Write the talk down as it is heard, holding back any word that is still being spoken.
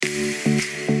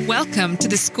Welcome to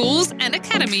the Schools and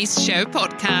Academies Show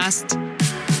podcast.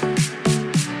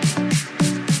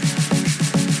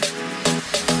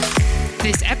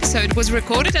 This episode was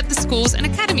recorded at the Schools and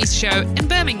Academies Show in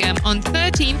Birmingham on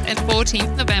 13th and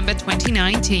 14th November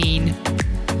 2019.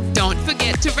 Don't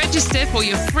forget to register for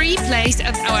your free place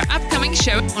at our upcoming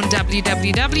show on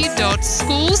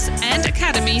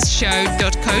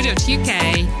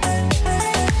www.schoolsandacademiesshow.co.uk.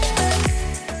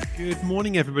 Good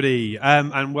morning, everybody,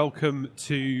 and welcome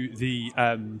to the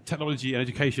Technology and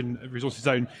Education Resources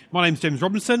Zone. My name's James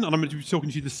Robinson, and I'm going to be talking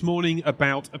to you this morning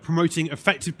about promoting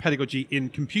effective pedagogy in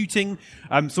computing,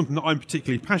 something that I'm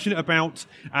particularly passionate about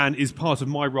and is part of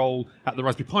my role at the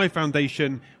Raspberry Pi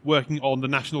Foundation, working on the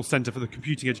National Centre for the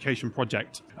Computing Education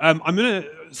Project. I'm going to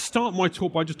start my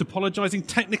talk by just apologising.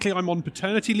 Technically, I'm on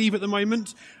paternity leave at the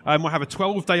moment. I have a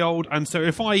 12-day-old, and so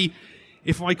if I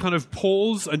kind of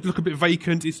pause and look a bit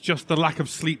vacant, it's just the lack of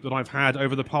sleep that I've had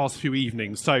over the past few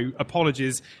evenings. So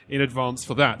apologies in advance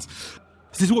for that.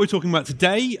 This is what we're talking about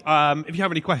today. If you have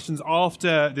any questions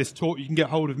after this talk, you can get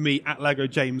hold of me at Lego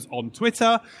James on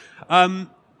Twitter. And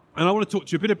I want to talk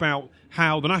to you a bit about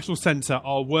how the National Centre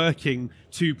are working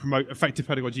to promote effective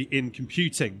pedagogy in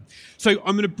computing. So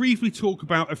I'm going to briefly talk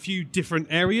about a few different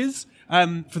areas.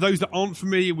 For those that aren't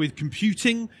familiar with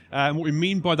computing and what we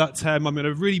mean by that term, I'm going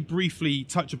to really briefly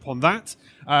touch upon that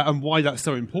and why that's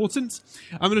so important.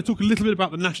 I'm going to talk a little bit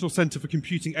about the National Centre for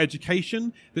Computing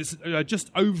Education that's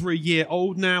just over a year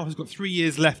old now, has got 3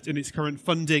 years left in its current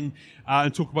funding,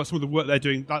 and talk about some of the work they're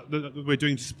doing that we're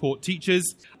doing to support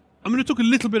teachers. I'm going to talk a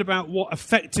little bit about what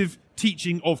effective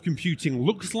teaching of computing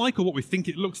looks like, or what we think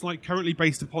it looks like currently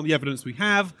based upon the evidence we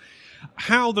have,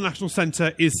 how the National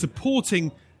Centre is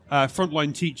supporting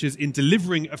frontline teachers in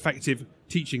delivering effective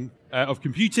teaching of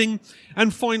computing,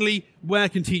 and finally, where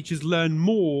can teachers learn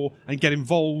more and get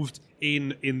involved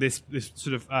in this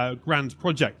sort of grand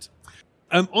project.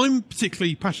 I'm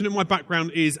particularly passionate. My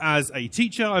background is as a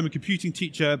teacher. I'm a computing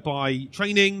teacher by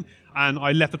training, and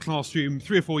I left the classroom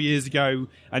 3 or 4 years ago,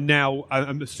 and now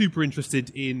I'm super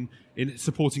interested in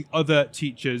supporting other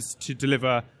teachers to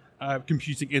deliver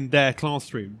computing in their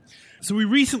classroom. So we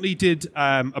recently did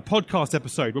a podcast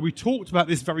episode where we talked about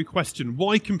this very question: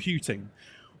 why computing?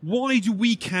 Why do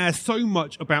we care so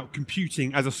much about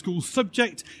computing as a school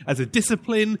subject, as a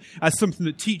discipline, as something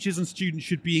that teachers and students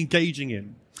should be engaging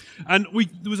in? And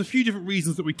there was a few different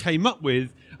reasons that we came up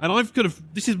with, and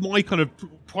this is my kind of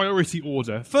priority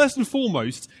order. First and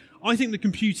foremost, I think that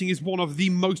computing is one of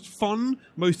the most fun,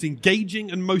 most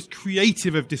engaging, and most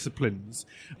creative of disciplines.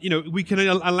 You know, we can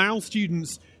allow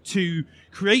students to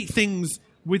create things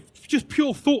with just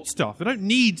pure thought stuff. They don't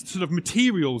need sort of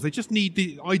materials. They just need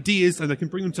the ideas, and they can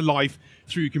bring them to life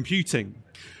through computing.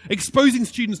 Exposing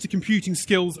students to computing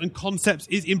skills and concepts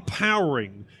is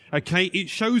empowering. Okay, it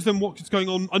shows them what's going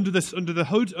on under the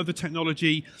hood of the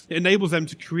technology. It enables them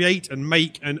to create and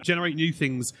make and generate new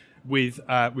things with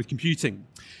computing.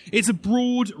 It's a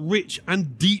broad, rich,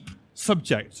 and deep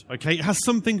subject. Okay, it has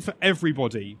something for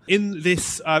everybody. In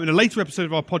this, in a later episode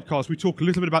of our podcast, we talk a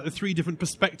little bit about the 3 different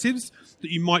perspectives that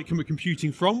you might come at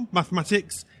computing from: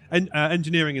 mathematics, and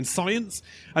engineering, and science.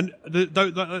 And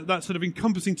that sort of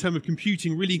encompassing term of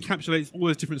computing really encapsulates all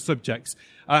those different subjects.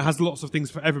 Has lots of things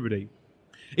for everybody.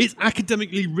 It's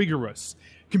academically rigorous.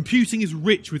 Computing is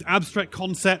rich with abstract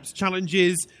concepts,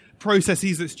 challenges,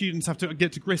 processes that students have to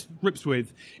get to grips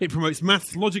with. It promotes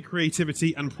maths, logic,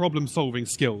 creativity, and problem-solving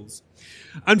skills.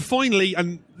 And finally,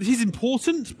 and this is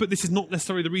important, but this is not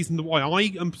necessarily the reason why I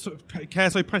care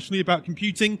so passionately about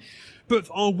computing, but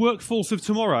our workforce of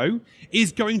tomorrow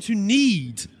is going to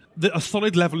need a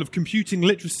solid level of computing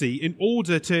literacy in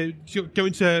order to go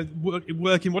into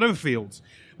work in whatever fields.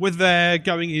 Whether they're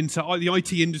going into the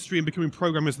IT industry and becoming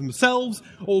programmers themselves,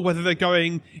 or whether they're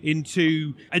going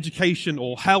into education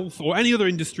or health or any other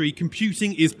industry,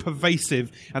 computing is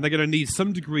pervasive, and they're going to need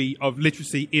some degree of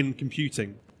literacy in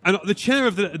computing. And the chair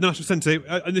of the National Centre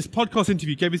in this podcast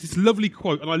interview gave us this lovely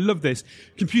quote, and I love this: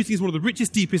 computing is one of the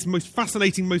richest, deepest, most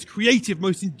fascinating, most creative,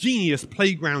 most ingenious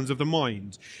playgrounds of the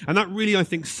mind. And that really, I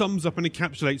think, sums up and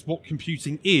encapsulates what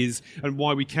computing is and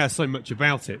why we care so much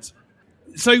about it.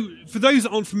 So, for those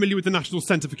that aren't familiar with the National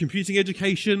Centre for Computing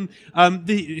Education,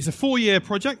 it's a 4-year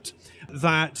project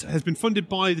that has been funded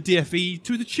by the DFE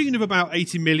to the tune of about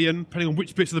 80 million, depending on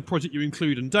which bits of the project you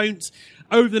include and don't.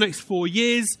 Over the next 4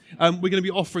 years, we're going to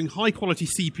be offering high-quality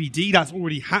CPD. That's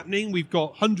already happening. We've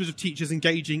got hundreds of teachers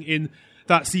engaging in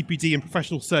that CPD and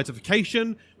professional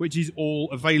certification, which is all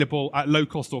available at low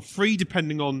cost or free,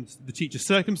 depending on the teacher's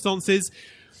circumstances.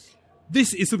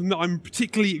 This is something that I'm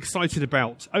particularly excited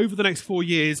about. Over the next 4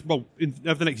 years, over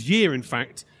the next year, in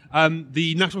fact,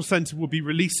 the National Centre will be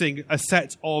releasing a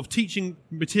set of teaching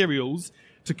materials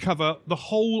to cover the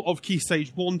whole of Key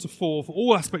Stage 1 to 4 for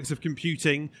all aspects of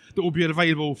computing that will be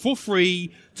available for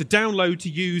free to download, to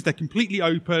use. They're completely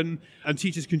open, and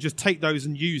teachers can just take those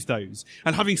and use those.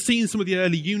 And having seen some of the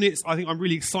early units, I think I'm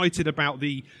really excited about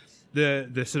the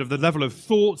sort of the level of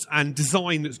thought and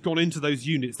design that's gone into those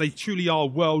units. They truly are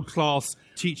world-class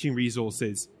teaching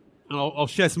resources. And I'll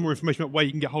share some more information about where you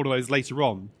can get hold of those later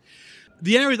on.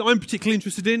 The area that I'm particularly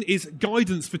interested in is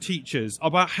guidance for teachers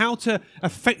about how to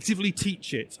effectively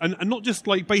teach it. And not just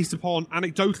like based upon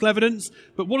anecdotal evidence,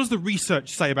 but what does the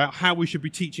research say about how we should be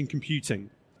teaching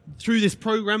computing? Through this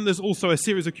program, there's also a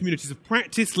series of communities of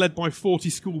practice led by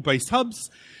 40 school-based hubs,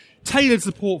 tailored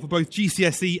support for both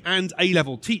GCSE and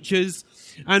A-level teachers.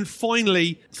 And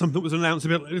finally, something that was announced a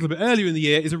little bit earlier in the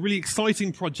year is a really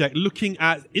exciting project looking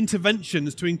at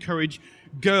interventions to encourage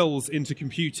girls into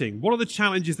computing. What are the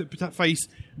challenges that face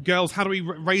girls? How do we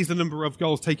raise the number of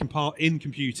girls taking part in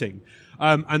computing?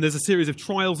 And there's a series of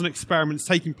trials and experiments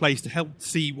taking place to help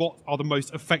see what are the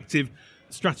most effective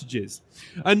strategies.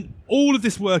 And all of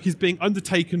this work is being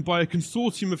undertaken by a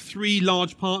consortium of 3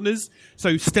 large partners.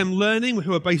 So STEM Learning,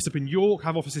 who are based up in York,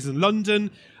 have offices in London,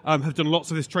 have done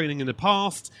lots of this training in the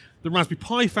past. The Raspberry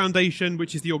Pi Foundation,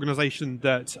 which is the organisation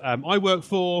that I work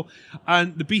for,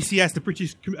 and the BCS, the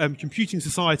British Computing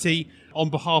Society, on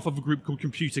behalf of a group called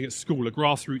Computing at School, a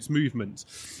grassroots movement.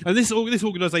 And this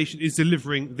organisation is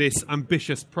delivering this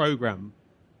ambitious programme.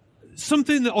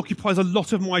 Something that occupies a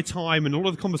lot of my time and a lot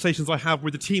of the conversations I have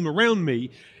with the team around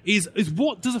me is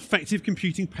what does effective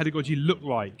computing pedagogy look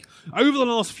like? Over the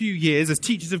last few years, as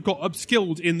teachers have got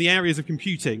upskilled in the areas of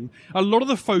computing, a lot of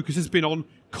the focus has been on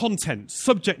content,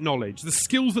 subject knowledge, the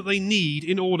skills that they need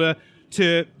in order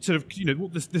to sort of,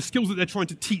 the skills that they're trying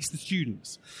to teach the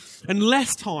students. And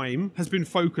less time has been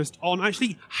focused on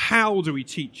actually how do we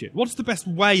teach it? What's the best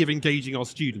way of engaging our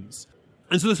students?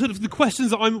 And so the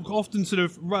questions that I'm often sort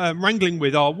of wrangling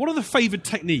with are, what are the favoured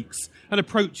techniques and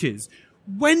approaches?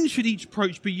 When should each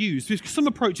approach be used? Because some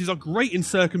approaches are great in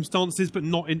circumstances, but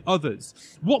not in others.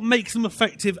 What makes them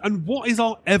effective, and what is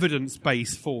our evidence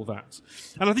base for that?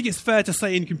 And I think it's fair to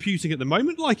say in computing at the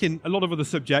moment, like in a lot of other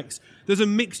subjects, there's a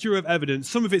mixture of evidence.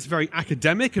 Some of it's very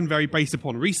academic and very based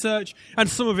upon research, and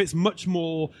some of it's much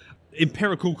more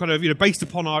empirical, kind of, based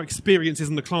upon our experiences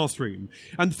in the classroom.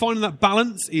 And finding that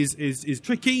balance is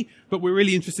tricky, but we're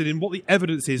really interested in what the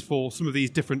evidence is for some of these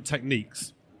different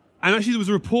techniques. And actually there was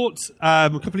a report a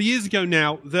couple of years ago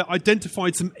now that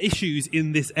identified some issues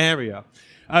in this area.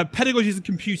 Pedagogies and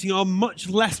computing are much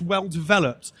less well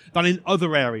developed than in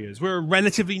other areas. We're a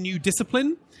relatively new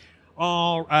discipline.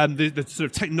 The sort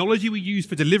of technology we use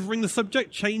for delivering the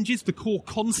subject changes. The core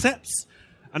concepts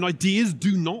and ideas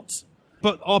do not.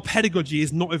 But our pedagogy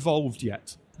is not evolved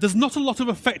yet. There's not a lot of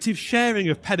effective sharing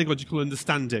of pedagogical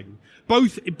understanding,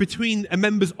 both between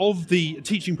members of the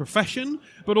teaching profession,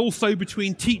 but also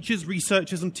between teachers,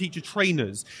 researchers, and teacher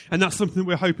trainers. And that's something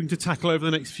we're hoping to tackle over the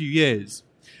next few years.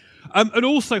 And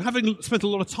also, having spent a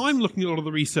lot of time looking at a lot of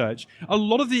the research, a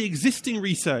lot of the existing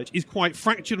research is quite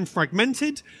fractured and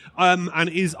fragmented, and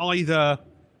is either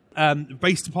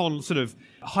based upon sort of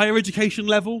higher education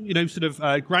level,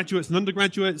 graduates and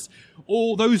undergraduates,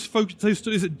 or those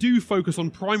studies that do focus on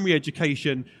primary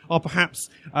education are perhaps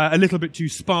a little bit too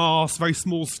sparse, very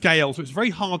small scale, so it's very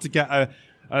hard to get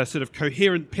a sort of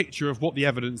coherent picture of what the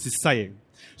evidence is saying.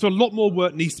 So a lot more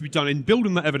work needs to be done in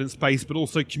building that evidence base, but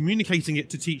also communicating it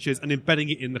to teachers and embedding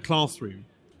it in the classroom.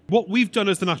 What we've done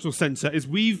as the National Centre is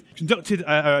we've conducted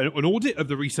an audit of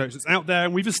the research that's out there,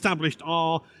 and we've established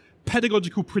our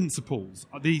pedagogical principles,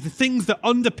 the things that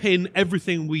underpin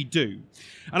everything we do.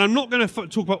 And I'm not going to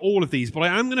talk about all of these, but I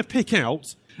am going to pick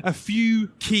out a few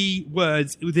key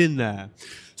words within there.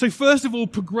 So first of all,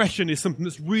 progression is something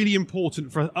that's really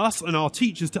important for us and our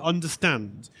teachers to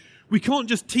understand. We can't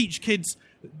just teach kids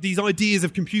these ideas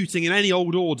of computing in any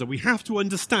old order. We have to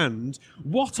understand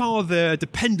what are the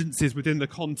dependencies within the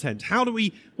content. What do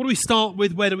we start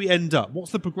with? Where do we end up?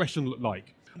 What's the progression look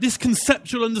like? This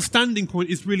conceptual understanding point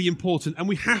is really important, and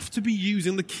we have to be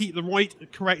using the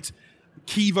correct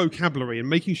key vocabulary and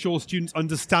making sure students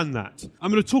understand that.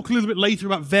 I'm going to talk a little bit later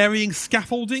about varying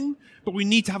scaffolding, but we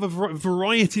need to have a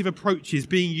variety of approaches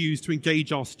being used to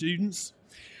engage our students.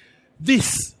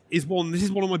 This is one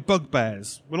of my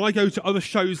bugbears. When I go to other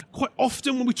shows, quite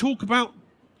often when we talk about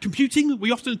computing,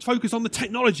 we often focus on the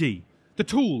technology, the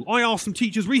tool. I asked some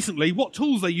teachers recently what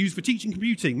tools they use for teaching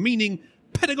computing, meaning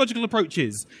pedagogical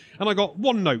approaches. And I got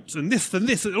OneNote and this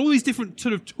and all these different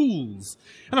sort of tools.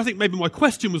 And I think maybe my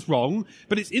question was wrong,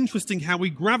 but it's interesting how we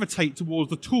gravitate towards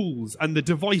the tools and the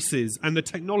devices and the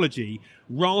technology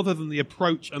rather than the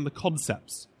approach and the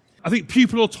concepts. I think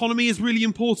pupil autonomy is really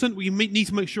important. We need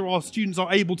to make sure our students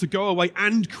are able to go away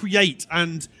and create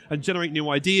and generate new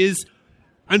ideas.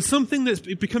 And something that's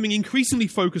becoming increasingly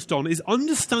focused on is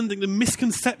understanding the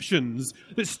misconceptions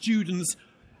that students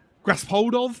grasp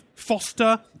hold of,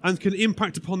 foster, and can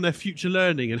impact upon their future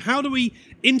learning. And how do we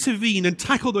intervene and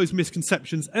tackle those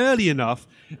misconceptions early enough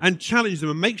and challenge them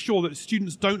and make sure that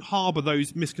students don't harbour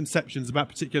those misconceptions about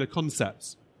particular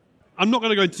concepts? I'm not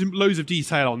going to go into loads of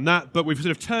detail on that, but we've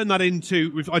sort of turned that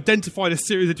into, we've identified a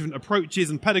series of different approaches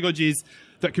and pedagogies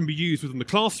that can be used within the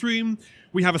classroom.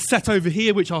 We have a set over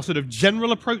here which are sort of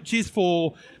general approaches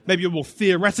for maybe more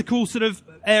theoretical sort of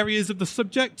areas of the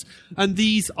subject. And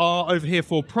these are over here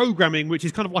for programming, which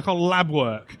is kind of like our lab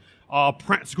work, our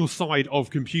practical side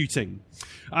of computing.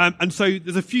 And so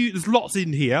there's lots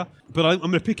in here, but I'm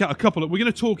going to pick out a couple. We're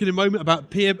going to talk in a moment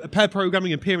about pair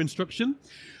programming and peer instruction.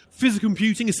 Physical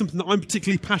computing is something that I'm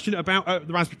particularly passionate about at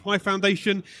the Raspberry Pi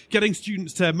Foundation, getting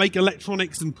students to make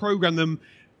electronics and program them,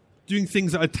 doing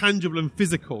things that are tangible and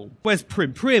physical. Where's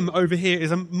PRIM? PRIM over here is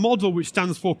a model which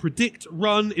stands for predict,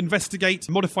 run, investigate,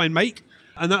 modify and make.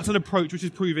 And that's an approach which is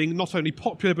proving not only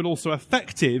popular but also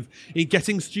effective in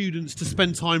getting students to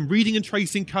spend time reading and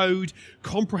tracing code,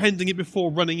 comprehending it before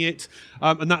running it.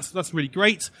 And that's really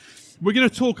great. We're going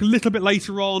to talk a little bit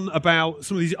later on about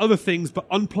some of these other things, but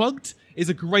Unplugged is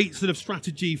a great sort of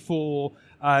strategy for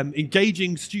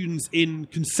engaging students in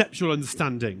conceptual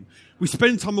understanding. We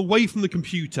spend time away from the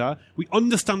computer, we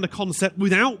understand the concept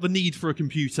without the need for a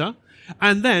computer,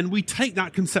 and then we take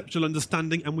that conceptual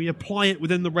understanding and we apply it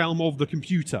within the realm of the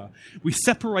computer. We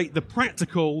separate the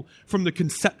practical from the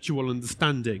conceptual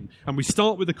understanding, and we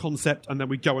start with the concept and then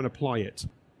we go and apply it.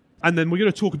 And then we're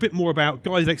going to talk a bit more about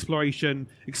guided exploration,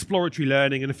 exploratory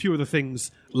learning, and a few other things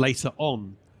later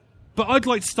on. But I'd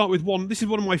like to start with one. This is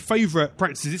one of my favourite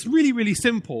practices. It's really, really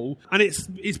simple, and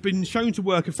it's been shown to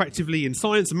work effectively in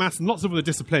science and maths and lots of other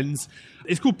disciplines.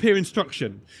 It's called peer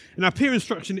instruction. And our peer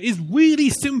instruction is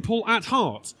really simple at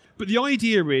heart. But the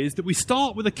idea is that we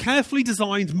start with a carefully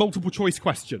designed multiple choice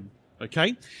question.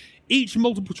 Okay? Each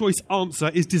multiple choice answer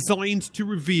is designed to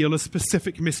reveal a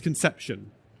specific misconception.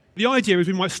 The idea is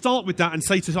we might start with that and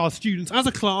say to our students, as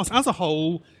a class, as a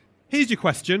whole, here's your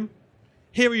question.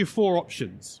 Here are your 4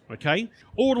 options, okay?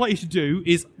 All I'd like you to do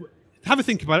is have a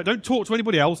think about it. Don't talk to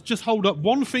anybody else. Just hold up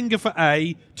 1 finger for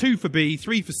A, 2 for B,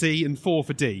 3 for C, and 4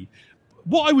 for D.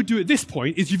 What I would do at this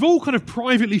point is you've all kind of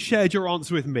privately shared your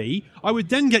answer with me. I would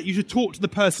then get you to talk to the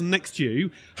person next to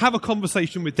you, have a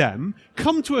conversation with them,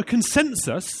 come to a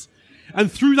consensus, and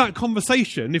through that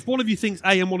conversation, if one of you thinks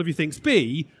A and one of you thinks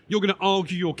B, you're going to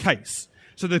argue your case.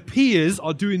 So the peers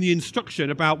are doing the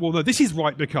instruction about, well, no, this is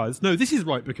right because, no, this is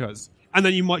right because. And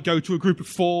then you might go to a group of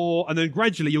 4, and then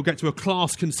gradually you'll get to a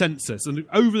class consensus. And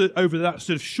over that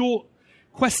sort of short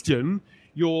question,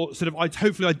 you're sort of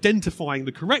hopefully identifying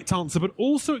the correct answer, but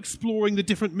also exploring the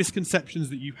different misconceptions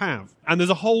that you have. And there's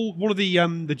a whole, one of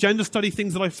the gender study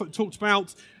things that I talked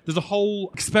about, there's a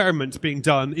whole experiment being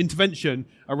done, intervention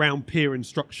around peer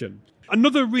instruction.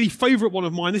 Another really favourite one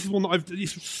of mine, this is one that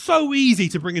it's so easy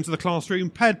to bring into the classroom,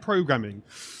 paired programming.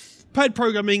 Paired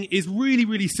programming is really,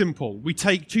 really simple. We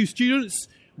take 2 students,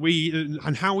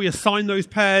 and how we assign those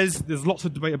pairs. There's lots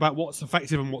of debate about what's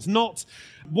effective and what's not.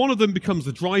 One of them becomes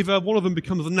the driver, one of them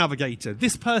becomes the navigator.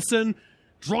 This person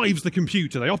drives the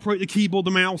computer. They operate the keyboard,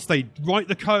 the mouse, they write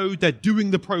the code, they're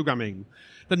doing the programming.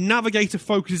 The navigator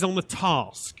focuses on the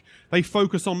task. They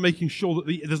focus on making sure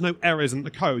that there's no errors in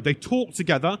the code. They talk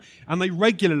together and they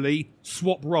regularly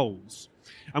swap roles.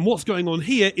 And what's going on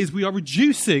here is we are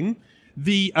reducing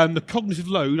the cognitive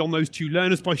load on those 2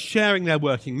 learners by sharing their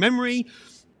working memory.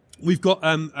 We've got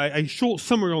a short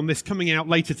summary on this coming out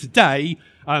later today,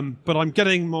 but I'm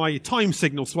getting my time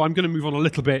signal, so I'm going to move on a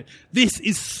little bit. This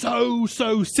is so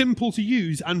simple to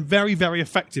use and very, very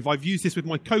effective. I've used this with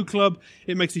my co-club.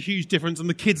 It makes a huge difference, and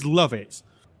the kids love it.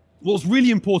 What's really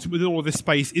important within all of this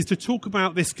space is to talk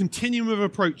about this continuum of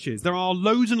approaches. There are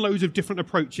loads and loads of different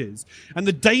approaches. And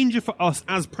the danger for us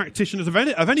as practitioners of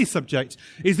any subject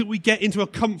is that we get into a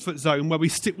comfort zone where we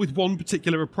stick with one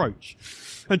particular approach.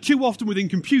 And too often within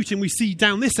computing, we see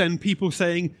down this end people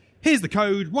saying, here's the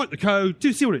code, write the code,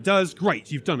 do see what it does,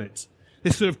 great, you've done it.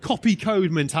 This sort of copy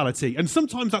code mentality. And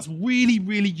sometimes that's really,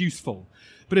 really useful.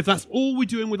 But if that's all we're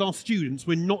doing with our students,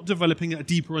 we're not developing a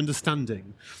deeper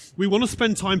understanding. We want to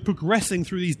spend time progressing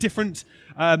through these different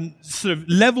sort of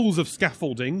levels of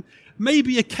scaffolding,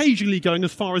 maybe occasionally going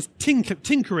as far as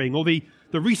tinkering or the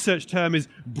the research term is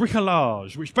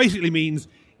bricolage, which basically means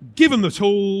give them the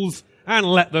tools and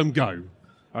let them go.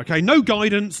 Okay, no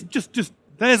guidance, just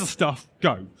there's the stuff,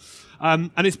 go.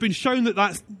 And it's been shown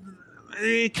that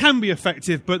it can be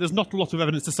effective, but there's not a lot of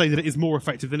evidence to say that it is more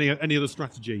effective than any other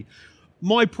strategy.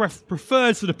 My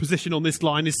preferred sort of position on this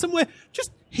line is somewhere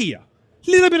just here.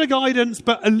 A little bit of guidance,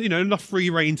 but enough free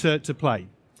rein to play.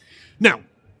 Now,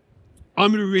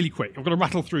 I'm going to be really quick. I've got to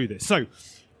rattle through this. So,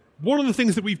 one of the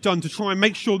things that we've done to try and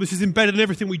make sure this is embedded in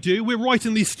everything we do, we're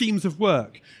writing these schemes of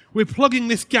work. We're plugging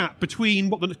this gap between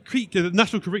what the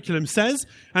national curriculum says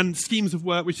and schemes of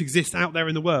work which exist out there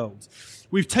in the world.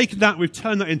 We've taken that, we've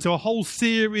turned that into a whole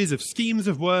series of schemes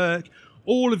of work.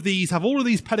 All of these have all of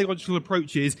these pedagogical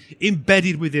approaches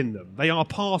embedded within them. They are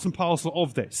part and parcel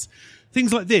of this.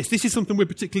 Things like this is something we're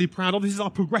particularly proud of. This is our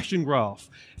progression graph.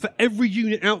 For every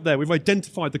unit out there, we've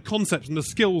identified the concepts and the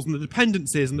skills and the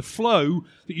dependencies and the flow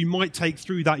that you might take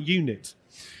through that unit.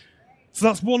 So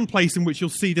that's one place in which you'll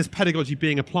see this pedagogy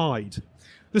being applied.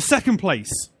 The second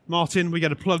place, Martin, we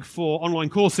get a plug for online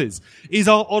courses, is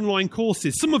our online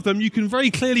courses. Some of them you can very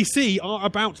clearly see are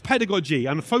about pedagogy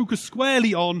and focus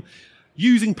squarely on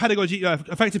using pedagogy,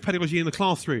 effective pedagogy in the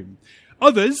classroom.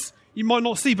 Others you might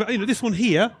not see, but this one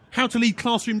here, how to lead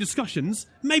classroom discussions,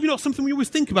 maybe not something we always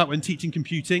think about when teaching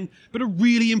computing, but a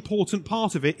really important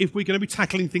part of it if we're going to be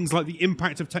tackling things like the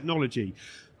impact of technology.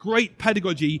 Great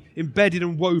pedagogy embedded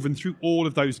and woven through all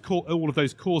of those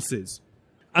courses.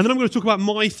 And then I'm going to talk about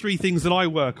my 3 things that I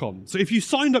work on. So if you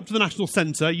signed up to the National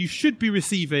Centre, you should be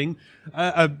receiving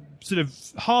a sort of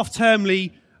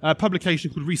half-termly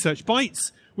publication called Research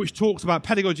Bites, which talks about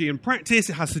pedagogy and practice.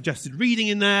 It has suggested reading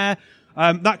in there.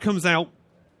 That comes out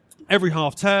every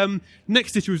half term.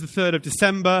 Next issue is the 3rd of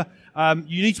December.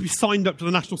 You need to be signed up to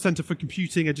the National Centre for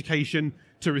Computing Education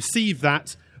to receive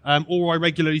that, or I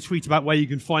regularly tweet about where you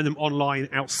can find them online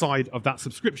outside of that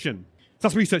subscription. So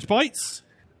that's Research Bites.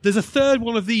 There's a third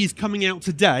one of these coming out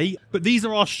today, but these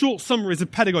are our short summaries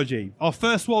of pedagogy. Our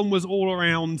first one was all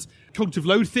around cognitive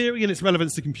load theory and its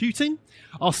relevance to computing.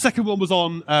 Our second one was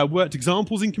on worked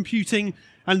examples in computing.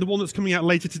 And the one that's coming out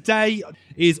later today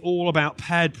is all about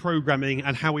paired programming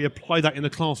and how we apply that in the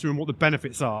classroom and what the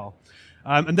benefits are.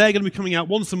 And they're going to be coming out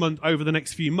once a month over the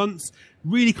next few months,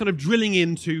 really kind of drilling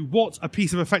into what a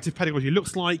piece of effective pedagogy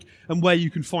looks like and where you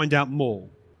can find out more.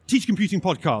 Teach Computing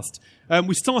Podcast.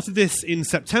 We started this in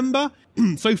September.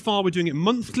 So far, we're doing it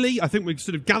monthly. I think we're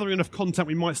sort of gathering enough content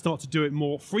we might start to do it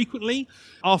more frequently.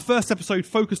 Our first episode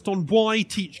focused on why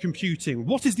teach computing.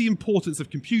 What is the importance of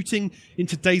computing in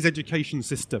today's education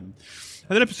system?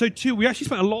 And then episode 2, we actually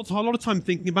spent a lot of time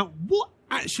thinking about what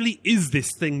actually is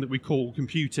this thing that we call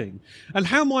computing, and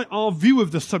how might our view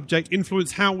of the subject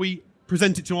influence how we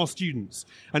present it to our students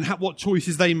and what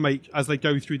choices they make as they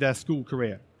go through their school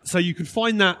career. So you can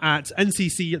find that at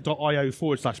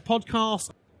ncc.io/podcast.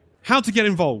 How to get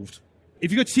involved.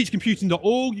 If you go to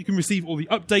teachcomputing.org, you can receive all the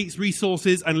updates,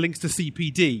 resources, and links to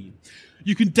CPD.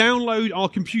 You can download our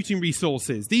computing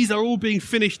resources. These are all being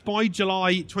finished by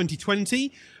July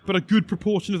 2020, but a good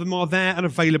proportion of them are there and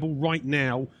available right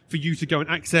now for you to go and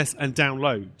access and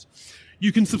download.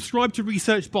 You can subscribe to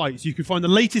Research Bites. You can find the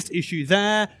latest issue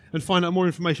there and find out more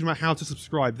information about how to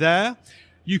subscribe there.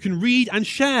 You can read and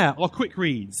share our quick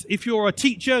reads. If you're a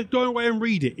teacher, go away and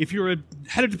read it. If you're a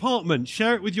head of department,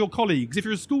 share it with your colleagues. If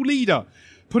you're a school leader,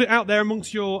 put it out there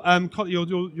amongst your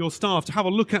staff to have a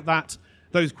look at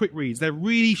those quick reads. They're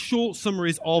really short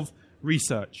summaries of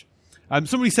research.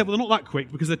 Somebody said, well, they're not that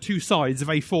quick because they're 2 sides of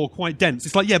A4, quite dense.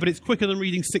 It's like, yeah, but it's quicker than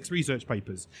reading 6 research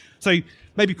papers. So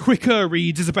maybe quicker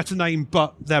reads is a better name,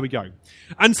 but there we go.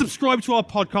 And subscribe to our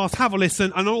podcast, have a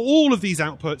listen, and on all of these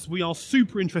outputs, we are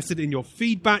super interested in your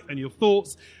feedback and your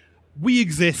thoughts. We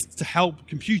exist to help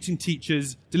computing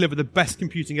teachers deliver the best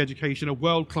computing education, a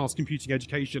world-class computing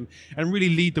education, and really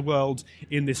lead the world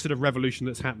in this sort of revolution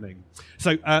that's happening.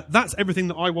 So that's everything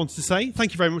that I wanted to say.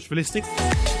 Thank you very much for listening.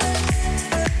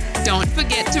 Don't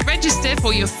forget to register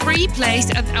for your free place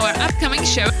at our upcoming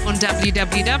show on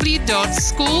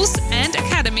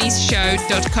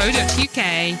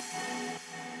www.schoolsandacademiesshow.co.uk.